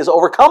heart that He has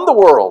overcome the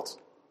world.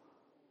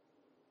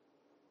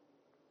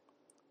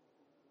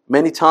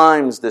 Many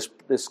times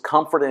this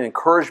comfort and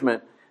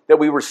encouragement that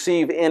we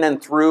receive in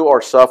and through our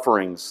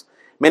sufferings,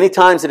 many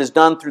times it is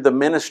done through the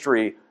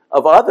ministry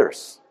of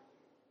others,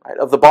 right?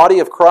 Of the body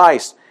of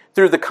Christ,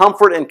 through the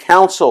comfort and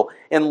counsel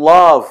and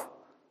love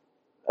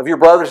of your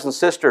brothers and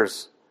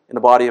sisters in the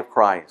body of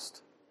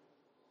Christ.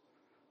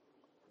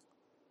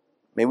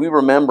 May we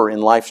remember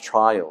in life's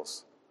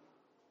trials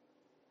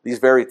these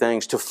very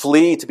things, to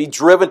flee, to be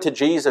driven to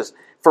Jesus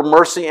for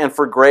mercy and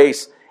for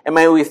grace. And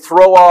may we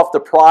throw off the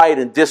pride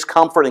and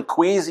discomfort and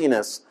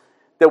queasiness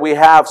that we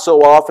have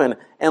so often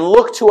and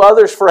look to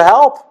others for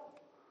help.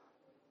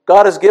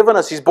 God has given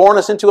us, He's born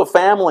us into a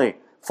family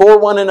for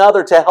one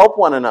another, to help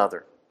one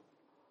another.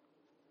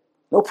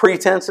 No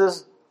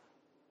pretenses,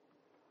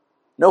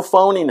 no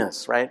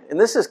phoniness, right? And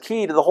this is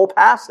key to the whole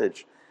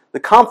passage. The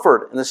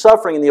comfort and the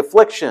suffering and the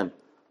affliction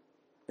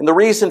and the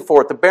reason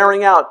for it, the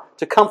bearing out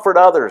to comfort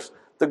others,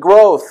 the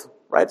growth,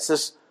 right?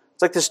 It's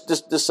like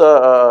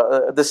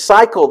this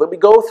cycle that we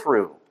go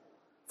through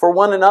for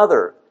one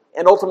another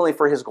and ultimately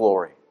for His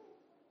glory.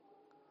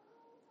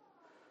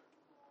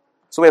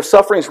 So we have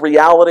suffering's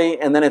reality,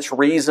 and then its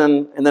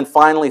reason, and then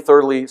finally,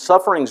 thirdly,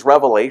 suffering's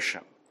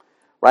revelation,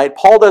 right?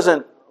 Paul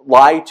doesn't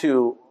lie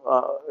to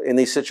in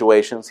these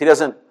situations. He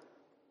doesn't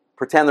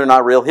pretend they're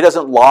not real. He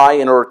doesn't lie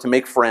in order to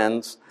make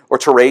friends or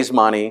to raise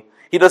money.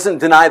 He doesn't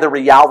deny the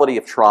reality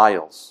of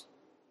trials.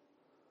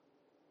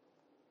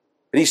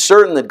 But he's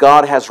certain that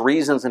God has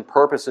reasons and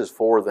purposes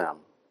for them.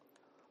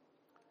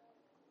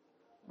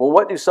 Well,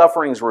 what do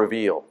sufferings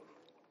reveal?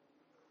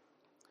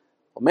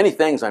 Well, many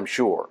things, I'm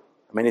sure.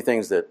 Many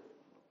things that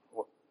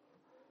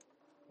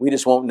we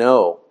just won't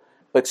know.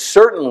 But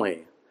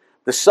certainly,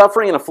 the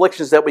suffering and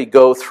afflictions that we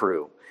go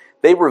through,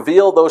 they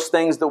reveal those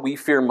things that we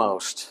fear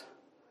most.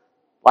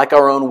 Like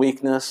our own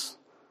weakness,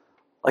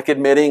 like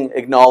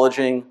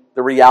acknowledging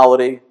the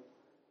reality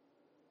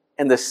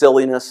and the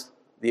silliness,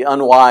 the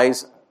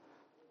unwise,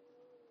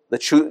 the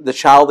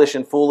childish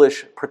and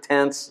foolish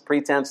pretense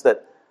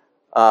that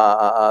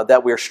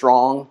we're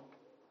strong.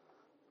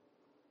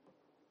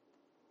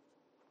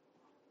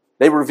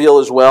 They reveal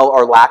as well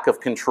our lack of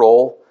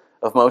control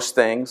of most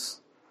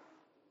things.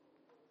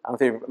 I don't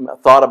think you've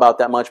thought about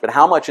that much, but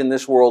how much in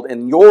this world,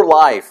 in your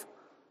life,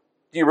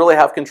 do you really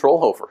have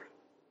control over?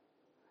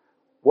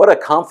 What a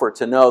comfort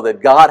to know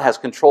that God has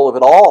control of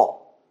it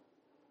all.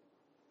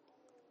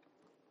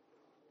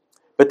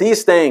 But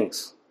these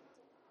things,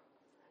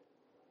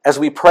 as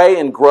we pray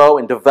and grow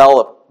and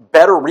develop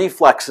better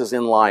reflexes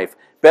in life,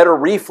 better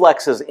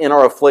reflexes in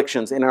our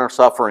afflictions, in our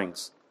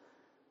sufferings,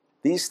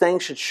 these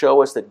things should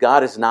show us that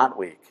God is not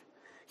weak.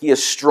 He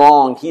is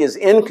strong. He is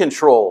in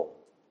control.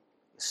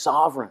 He's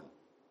sovereign.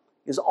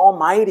 He is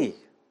almighty.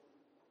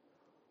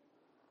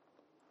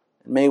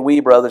 And may we,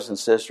 brothers and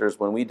sisters,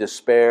 when we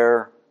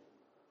despair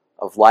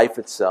of life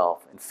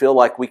itself and feel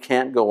like we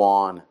can't go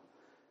on,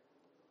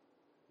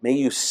 may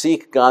you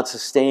seek God's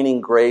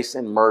sustaining grace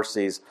and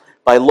mercies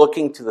by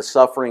looking to the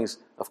sufferings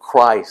of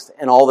Christ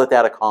and all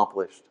that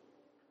accomplished.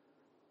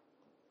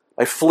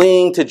 By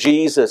fleeing to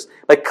Jesus,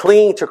 by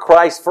clinging to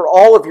Christ for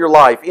all of your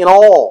life, in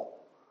all.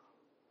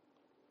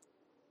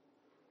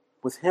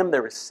 With Him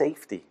there is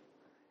safety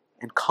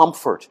and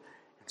comfort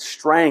and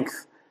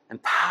strength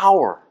and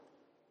power.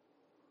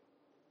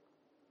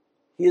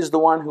 He is the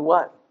one who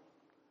what?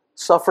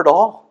 Suffered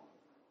all.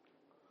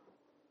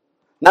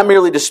 Not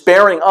merely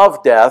despairing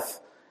of death,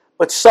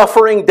 but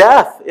suffering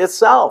death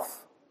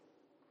itself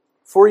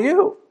for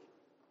you.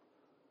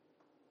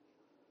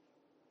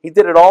 He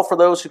did it all for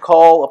those who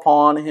call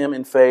upon Him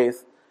in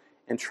faith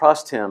and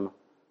trust Him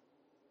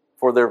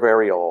for their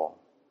very all.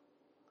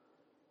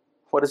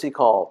 What is He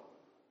called?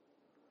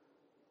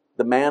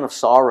 The man of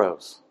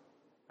sorrows.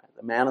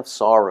 The man of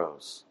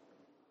sorrows.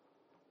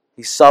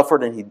 He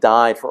suffered and He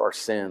died for our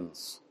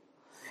sins.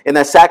 And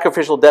that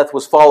sacrificial death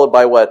was followed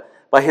by what?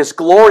 By His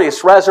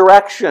glorious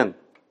resurrection.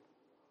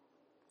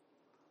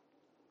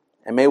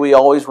 And may we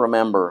always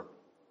remember,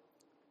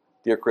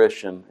 dear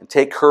Christian, and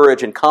take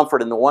courage and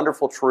comfort in the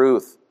wonderful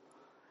truth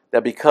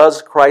that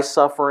because Christ's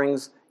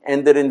sufferings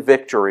ended in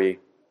victory,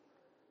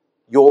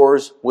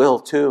 yours will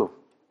too.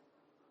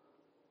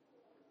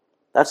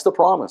 That's the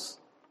promise,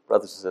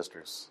 brothers and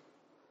sisters.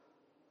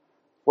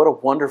 What a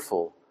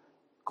wonderful,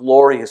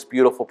 glorious,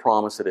 beautiful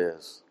promise it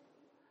is.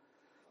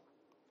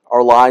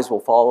 Our lives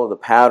will follow the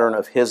pattern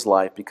of His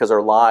life because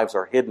our lives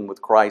are hidden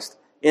with Christ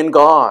in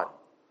God.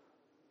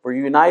 We're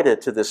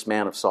united to this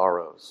man of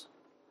sorrows.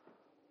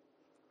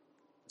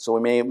 So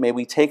may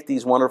we take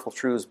these wonderful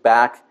truths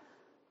back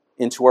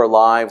into our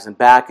lives and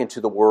back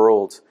into the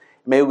world.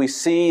 May we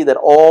see that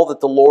all that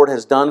the Lord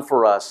has done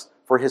for us,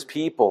 for His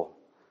people,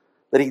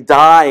 that He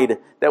died,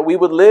 that we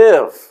would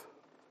live.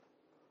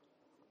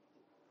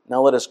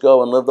 Now let us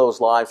go and live those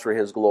lives for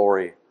His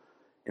glory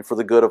and for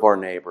the good of our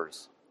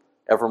neighbors,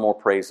 evermore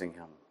praising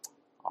Him.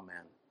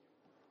 Amen.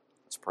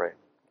 Let's pray.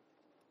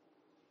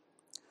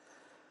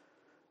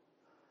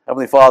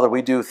 Heavenly Father,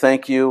 we do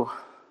thank You,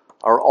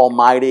 our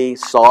almighty,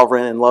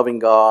 sovereign, and loving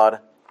God.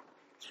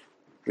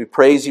 We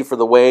praise You for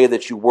the way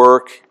that You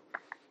work,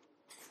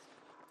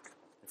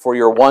 for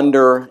your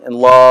wonder and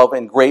love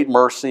and great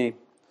mercy,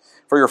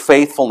 for your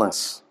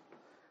faithfulness.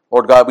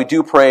 Lord God, we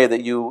do pray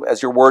that you,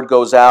 as your word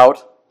goes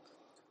out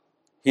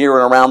here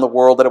and around the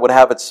world, that it would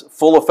have its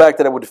full effect,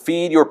 that it would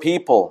feed your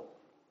people.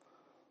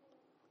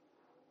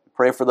 We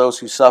pray for those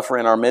who suffer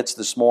in our midst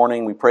this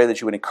morning. We pray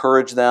that you would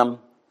encourage them.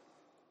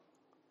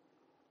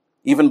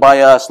 Even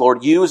by us,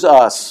 Lord, use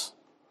us.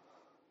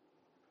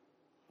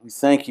 We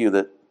thank you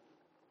that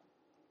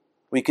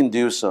we can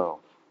do so.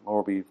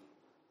 Lord, we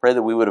pray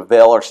that we would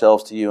avail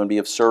ourselves to you and be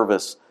of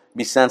service,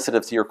 be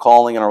sensitive to your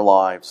calling in our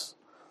lives,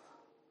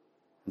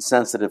 and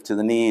sensitive to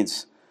the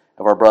needs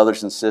of our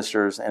brothers and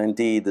sisters, and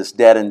indeed this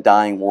dead and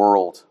dying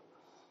world.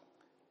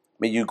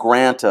 May you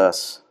grant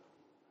us,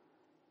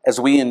 as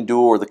we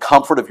endure, the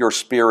comfort of your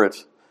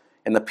Spirit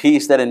and the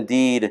peace that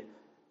indeed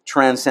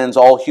transcends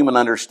all human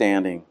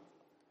understanding.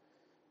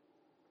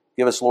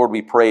 Give us, Lord,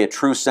 we pray, a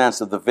true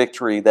sense of the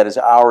victory that is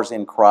ours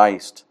in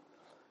Christ.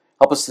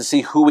 Help us to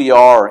see who we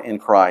are in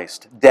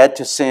Christ, dead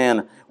to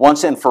sin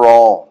once and for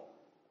all.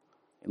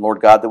 And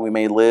Lord God, that we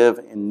may live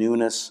in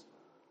newness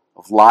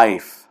of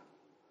life.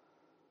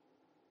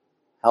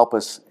 Help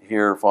us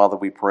here, Father,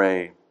 we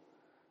pray,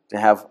 to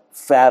have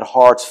fat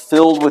hearts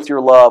filled with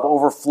your love,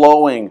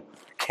 overflowing,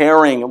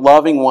 caring,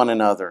 loving one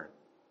another.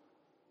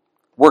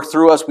 Work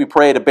through us, we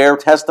pray, to bear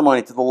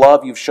testimony to the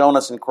love you've shown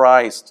us in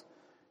Christ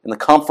and the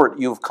comfort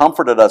you've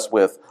comforted us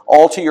with,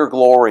 all to your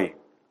glory.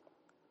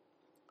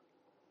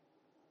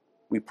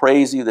 We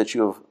praise you that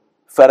you have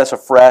fed us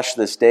afresh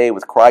this day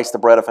with Christ, the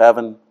bread of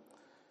heaven.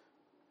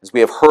 As we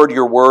have heard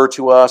your word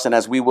to us, and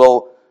as we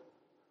will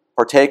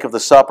partake of the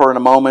supper in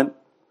a moment,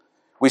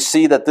 we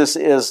see that this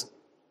is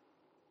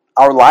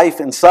our life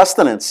and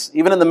sustenance,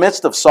 even in the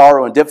midst of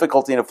sorrow and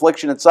difficulty and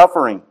affliction and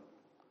suffering.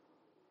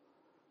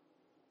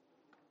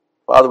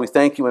 Father, we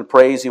thank you and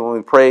praise you when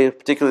we pray,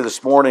 particularly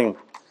this morning,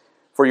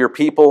 for your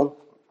people.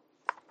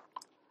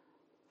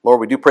 Lord,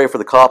 we do pray for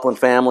the Copland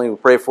family. We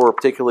pray for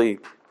particularly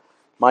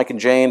Mike and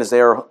Jane as they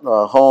are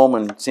home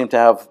and seem to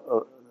have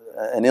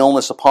an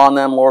illness upon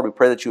them. Lord, we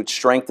pray that you would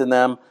strengthen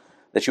them,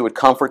 that you would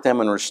comfort them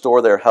and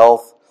restore their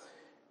health.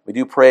 We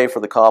do pray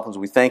for the Coplands.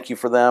 We thank you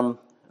for them,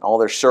 all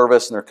their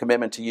service and their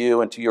commitment to you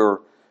and to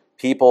your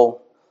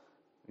people.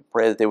 We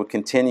pray that they would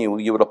continue,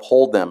 you would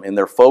uphold them in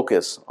their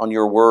focus on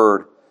your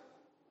word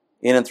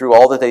in and through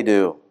all that they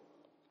do.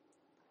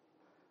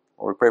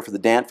 Lord, we pray for the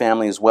Dant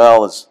family as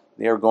well as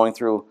they are going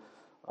through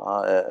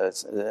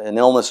an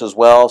illness as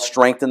well.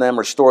 Strengthen them,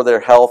 restore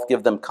their health,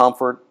 give them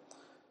comfort.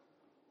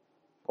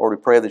 Lord,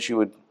 we pray that you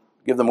would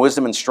give them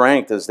wisdom and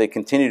strength as they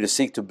continue to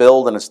seek to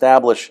build and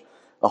establish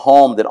a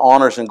home that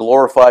honors and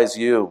glorifies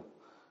you,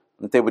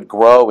 and that they would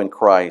grow in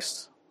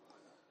Christ.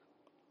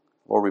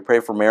 Lord, we pray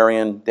for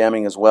Marion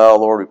Deming as well.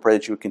 Lord, we pray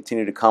that you would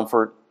continue to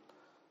comfort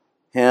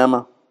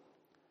him,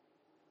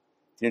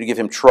 continue to give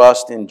him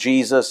trust in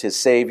Jesus, his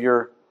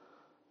Savior,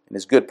 and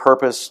his good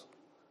purpose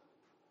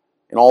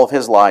in all of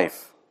his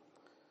life.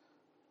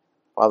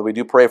 Father, we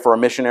do pray for our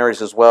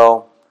missionaries as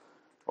well.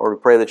 Lord,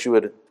 we pray that you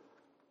would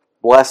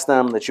bless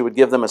them, that you would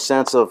give them a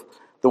sense of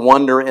the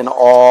wonder and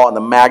awe and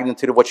the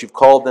magnitude of what you've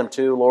called them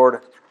to,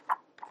 Lord.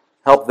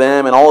 Help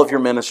them and all of your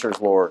ministers,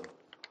 Lord.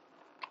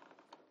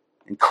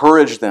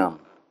 Encourage them.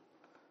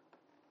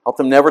 Help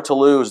them never to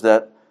lose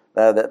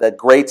that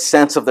great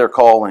sense of their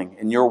calling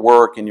in your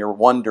work and your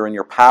wonder and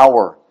your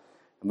power.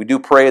 And we do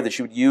pray that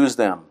you would use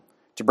them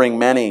to bring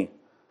many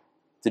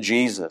to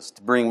Jesus,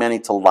 to bring many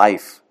to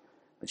life,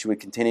 that you would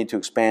continue to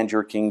expand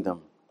your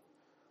kingdom.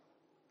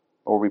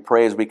 Lord, we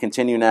pray as we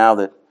continue now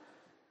that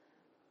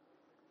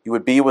you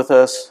would be with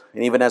us,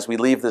 and even as we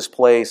leave this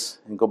place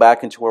and go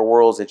back into our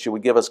worlds, that you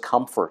would give us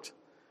comfort,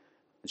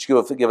 that you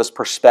would give us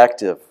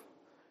perspective,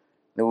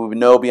 that we would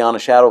know beyond a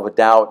shadow of a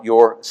doubt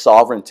your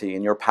sovereignty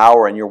and your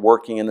power and your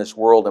working in this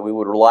world, and we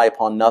would rely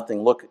upon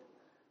nothing, look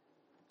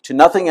to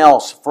nothing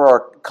else for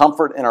our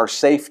comfort and our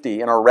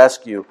safety and our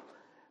rescue,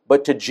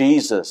 but to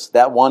Jesus,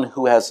 that one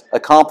who has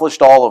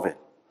accomplished all of it.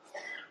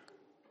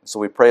 So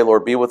we pray,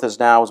 Lord, be with us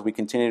now as we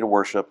continue to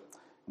worship.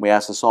 We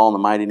ask this all in the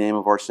mighty name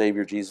of our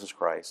Savior, Jesus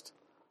Christ.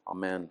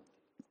 Amen.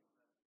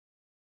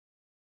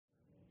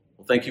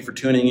 Well, thank you for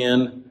tuning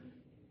in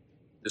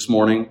this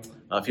morning.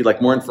 If you'd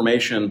like more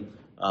information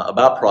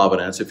about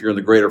Providence, if you're in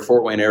the greater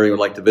Fort Wayne area and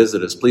would like to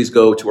visit us, please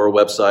go to our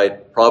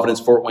website,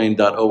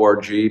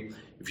 providencefortwayne.org.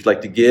 If you'd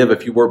like to give,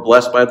 if you were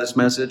blessed by this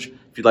message,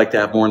 if you'd like to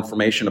have more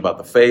information about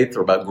the faith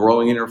or about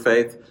growing in your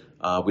faith,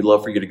 we'd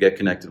love for you to get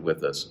connected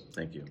with us.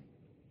 Thank you.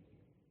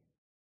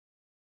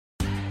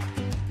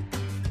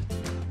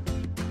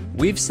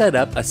 We've set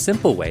up a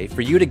simple way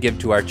for you to give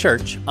to our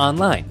church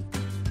online.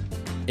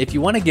 If you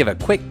want to give a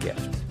quick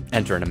gift,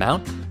 enter an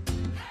amount,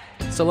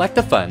 select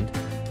a fund,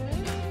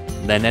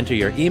 then enter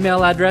your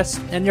email address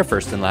and your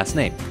first and last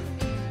name.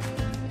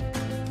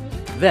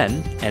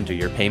 Then enter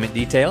your payment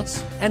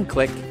details and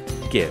click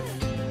Give.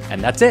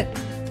 And that's it.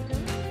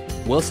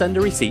 We'll send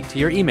a receipt to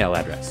your email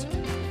address.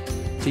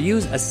 To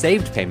use a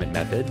saved payment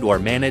method or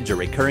manage a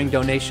recurring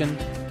donation,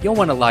 you'll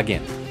want to log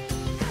in.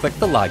 Click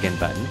the login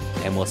button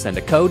and we'll send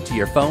a code to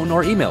your phone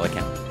or email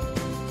account.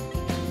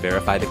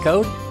 Verify the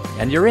code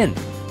and you're in.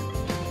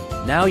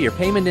 Now your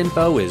payment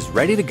info is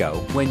ready to go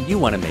when you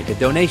want to make a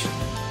donation.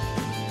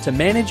 To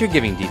manage your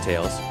giving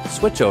details,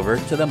 switch over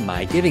to the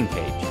My Giving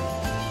page.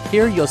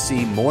 Here you'll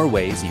see more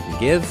ways you can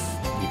give.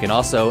 You can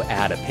also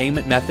add a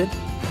payment method,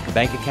 like a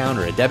bank account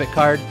or a debit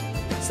card,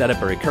 set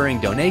up a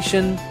recurring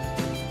donation,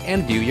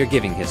 and view your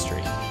giving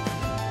history.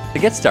 To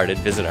get started,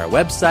 visit our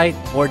website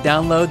or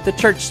download the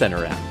Church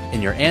Center app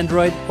in your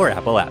Android or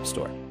Apple App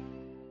Store.